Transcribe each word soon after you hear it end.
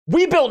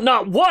We built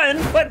not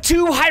one, but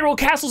 2 Hyrule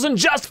castles in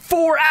just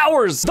 4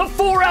 hours. The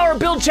 4-hour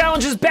build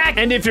challenge is back,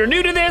 and if you're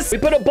new to this, we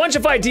put a bunch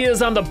of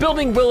ideas on the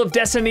building wheel of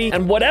destiny,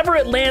 and whatever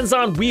it lands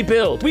on, we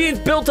build.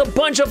 We've built a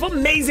bunch of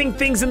amazing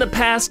things in the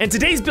past, and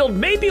today's build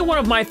may be one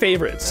of my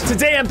favorites.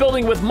 Today I'm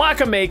building with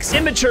Maka Makes,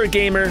 Immature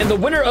Gamer, and the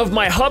winner of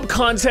my hub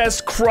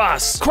contest,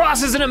 Cross.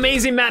 Cross is an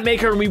amazing map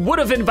maker, and we would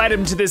have invited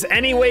him to this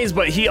anyways,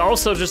 but he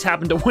also just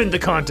happened to win the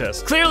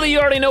contest. Clearly you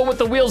already know what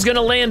the wheel's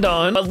gonna land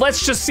on, but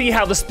let's just see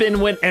how the spin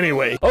went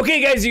anyway.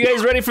 Okay guys, you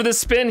guys ready for this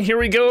spin? Here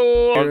we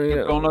go.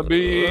 It's gonna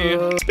be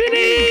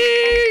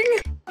spinning!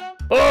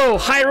 Oh,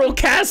 Hyrule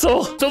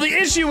Castle. So the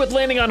issue with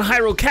landing on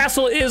Hyrule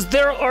Castle is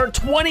there are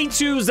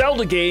 22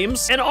 Zelda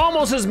games and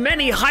almost as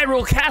many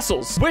Hyrule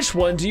Castles. Which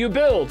one do you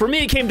build? For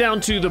me, it came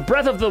down to the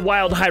Breath of the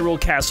Wild Hyrule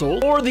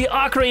Castle or the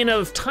Ocarina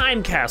of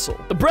Time Castle.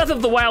 The Breath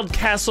of the Wild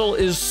Castle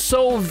is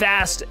so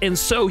vast and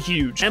so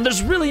huge, and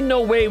there's really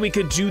no way we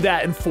could do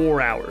that in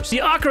 4 hours. The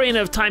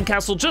Ocarina of Time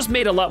Castle just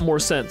made a lot more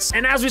sense.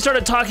 And as we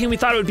started talking, we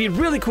thought it would be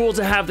really cool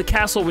to have the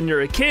castle when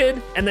you're a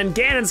kid and then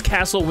Ganon's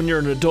castle when you're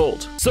an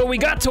adult. So we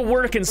got to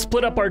work and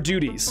split up our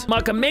duties.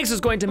 Maka Makes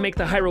is going to make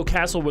the Hyrule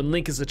Castle when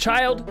Link is a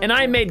child, and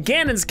I made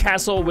Ganon's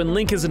castle when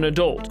Link is an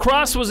adult.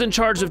 Cross was in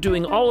charge of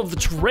doing all of the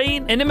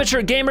terrain, and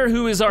Immature Gamer,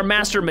 who is our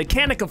master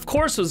mechanic, of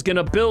course, was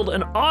gonna build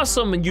an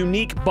awesome and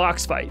unique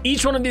box fight.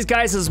 Each one of these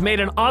guys has made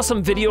an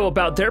awesome video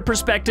about their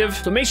perspective,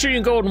 so make sure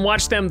you go and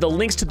watch them. The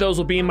links to those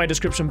will be in my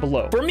description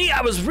below. For me,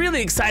 I was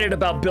really excited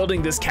about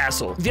building this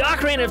castle. The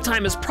Ocarina of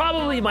Time is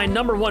probably my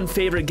 #1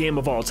 favorite game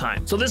of all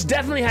time, so this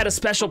definitely had a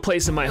special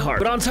place in my heart.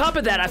 But on top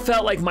of that, I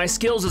felt like my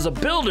skills as a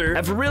builder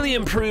have really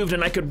improved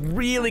and I could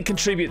really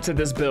contribute to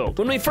this build.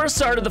 When we first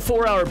started the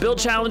 4-hour build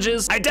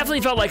challenges, I definitely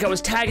felt like I was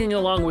tagging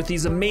along with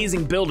these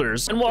amazing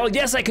builders, and while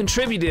yes, I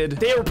contributed,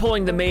 they were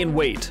pulling the main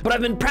weight. But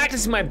I've been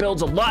practicing my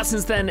builds a lot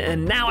since then,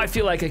 and now I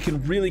feel like I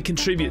can really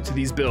contribute to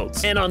these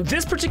builds. And on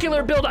this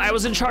particular build, I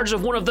was in charge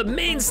of one of the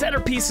main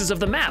centerpieces of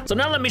the map. So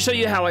now let me show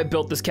you how I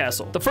built this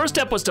castle. The first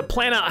step was to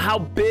plan out how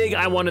big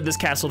I wanted this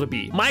castle to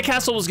be. My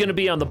castle was gonna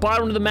be on the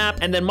bottom of the map,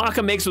 and then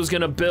Maka Makes was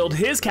gonna build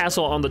his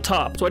castle on the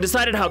top. So I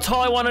decided how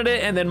tall I wanted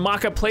it, and then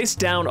Maka placed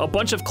down a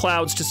bunch of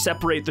clouds to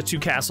separate the 2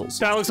 castles.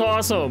 That looks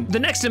awesome. The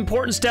next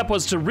important step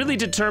was to really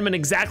determine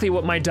exactly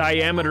what my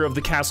diameter of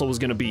the castle was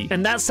gonna be,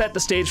 and that set the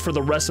stage for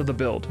the rest of the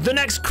build. The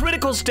next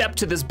critical step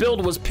to this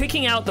build was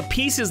picking out the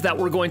pieces that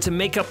were going to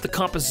make up the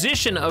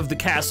composition of the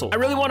castle. I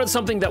really wanted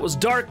something that was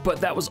dark,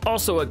 but that was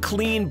also a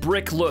clean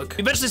brick look.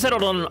 We eventually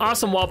settled on an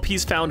awesome wall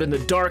piece found in the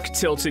dark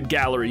tilted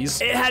galleries.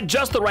 It had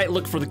just the right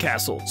look for the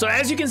castle. So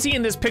as you can see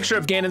in this picture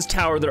of Ganon's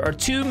tower, there are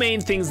 2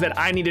 main things that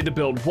I needed to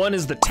build. One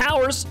is the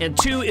towers, and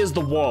 2 is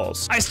the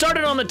walls. I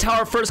started on the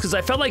tower first because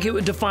I felt like it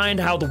would define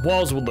how the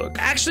walls would look.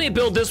 I actually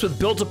built this with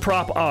built a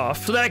prop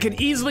off so that I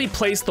could easily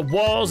place the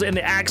walls and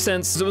the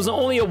accents, so it was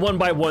only a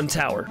 1x1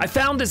 tower. I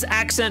found this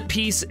accent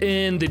piece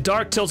in the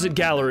dark tilted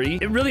gallery.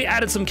 It really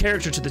added some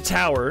character to the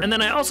tower, and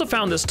then I also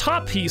found this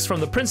top piece from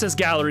the princess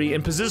gallery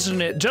and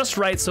positioned it just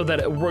right so that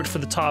it worked for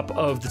the top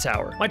of the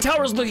tower. My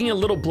tower is looking a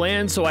little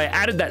bland, so I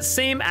added that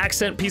same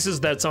accent pieces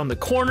that's on the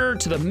corner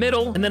to the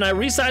middle, and then I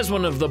resized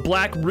one of the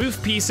black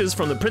roof pieces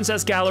from the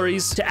princess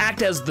galleries to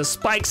act as the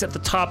spikes at the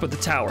top of the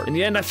tower. In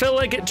the end, I felt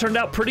like it turned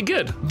out pretty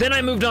good. Then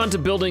I moved on to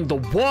building the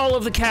wall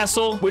of the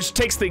castle, which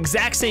takes the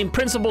exact same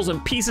principles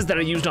and pieces that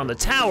I used on the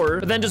tower,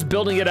 but then just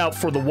building it out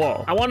for the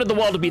wall. I wanted the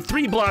wall to be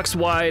 3 blocks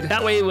wide.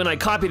 That way, when I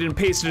copied and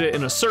pasted it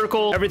in a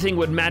circle, everything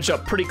would match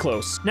up pretty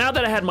close. Now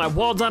that I had my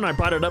wall done, I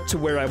brought it up to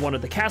where I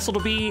wanted the castle to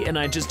be, and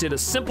I just did a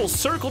simple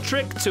circle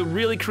trick to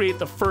really create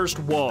the first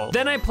wall.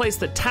 Then I placed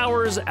the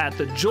towers at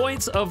the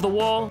joints of the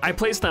wall. I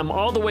placed them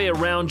all the way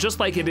around just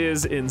like it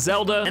is in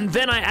Zelda, and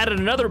then I added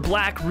another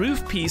black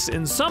roof piece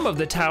in some of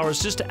the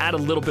towers just to add a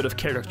little bit of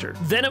character.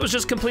 Then it was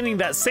just completing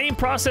that same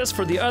process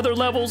for the other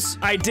levels.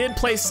 I did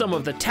place some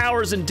of the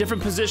towers in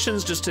different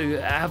positions just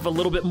to have a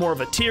little bit more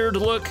of a tiered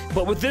look,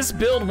 but with this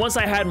build, once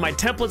I had my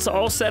templates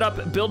all set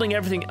up, building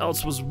everything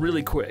else was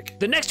really quick.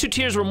 The next 2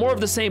 tiers were more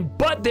of the same,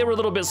 but they were a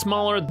little bit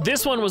smaller.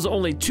 This one was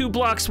only 2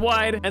 blocks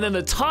wide, and then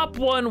the top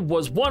one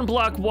was 1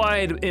 block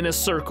wide in a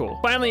circle.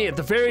 Finally, at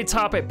the very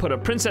top, I put a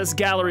princess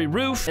gallery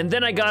roof, and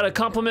then I got a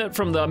compliment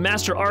from the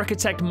master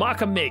architect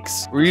Maka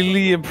Makes.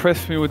 really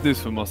impressed me with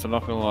this one, I'm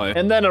not gonna lie.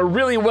 And then a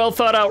really well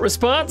thought out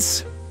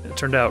response. It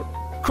turned out.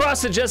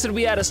 Cross suggested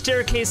we add a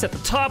staircase at the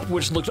top,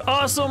 which looked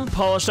awesome,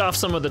 polished off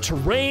some of the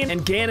terrain,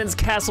 and Ganon's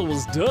castle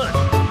was done.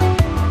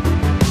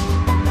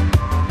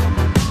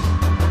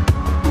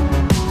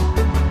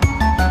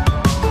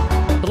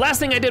 The last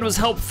thing I did was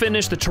help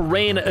finish the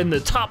terrain in the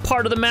top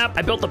part of the map.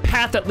 I built a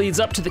path that leads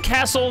up to the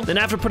castle. Then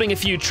after putting a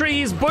few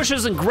trees,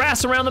 bushes, and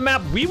grass around the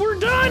map, we were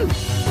done.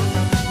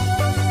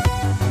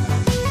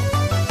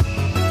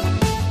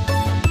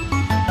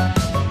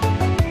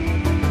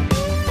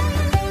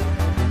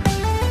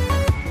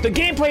 The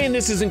gameplay gameplay in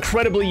this is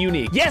incredibly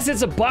unique. Yes,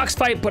 it's a box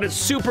fight, but it's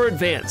super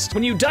advanced.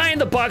 When you die in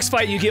the box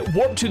fight, you get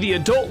warped to the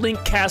adult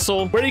Link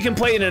castle, where you can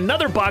play in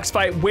another box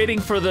fight waiting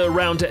for the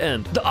round to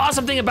end. The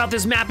awesome thing about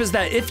this map is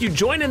that if you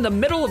join in the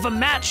middle of a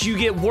match, you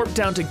get warped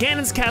down to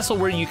Ganon's castle,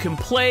 where you can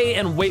play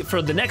and wait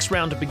for the next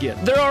round to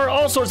begin. There are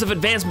all sorts of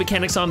advanced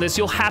mechanics on this.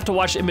 You'll have to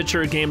watch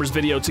Immature Gamer's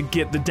video to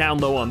get the down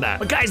low on that.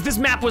 But guys, this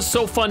map was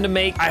so fun to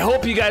make. I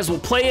hope you guys will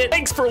play it.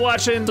 Thanks for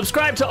watching.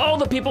 Subscribe to all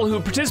the people who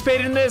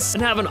participated in this,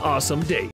 and have an awesome day.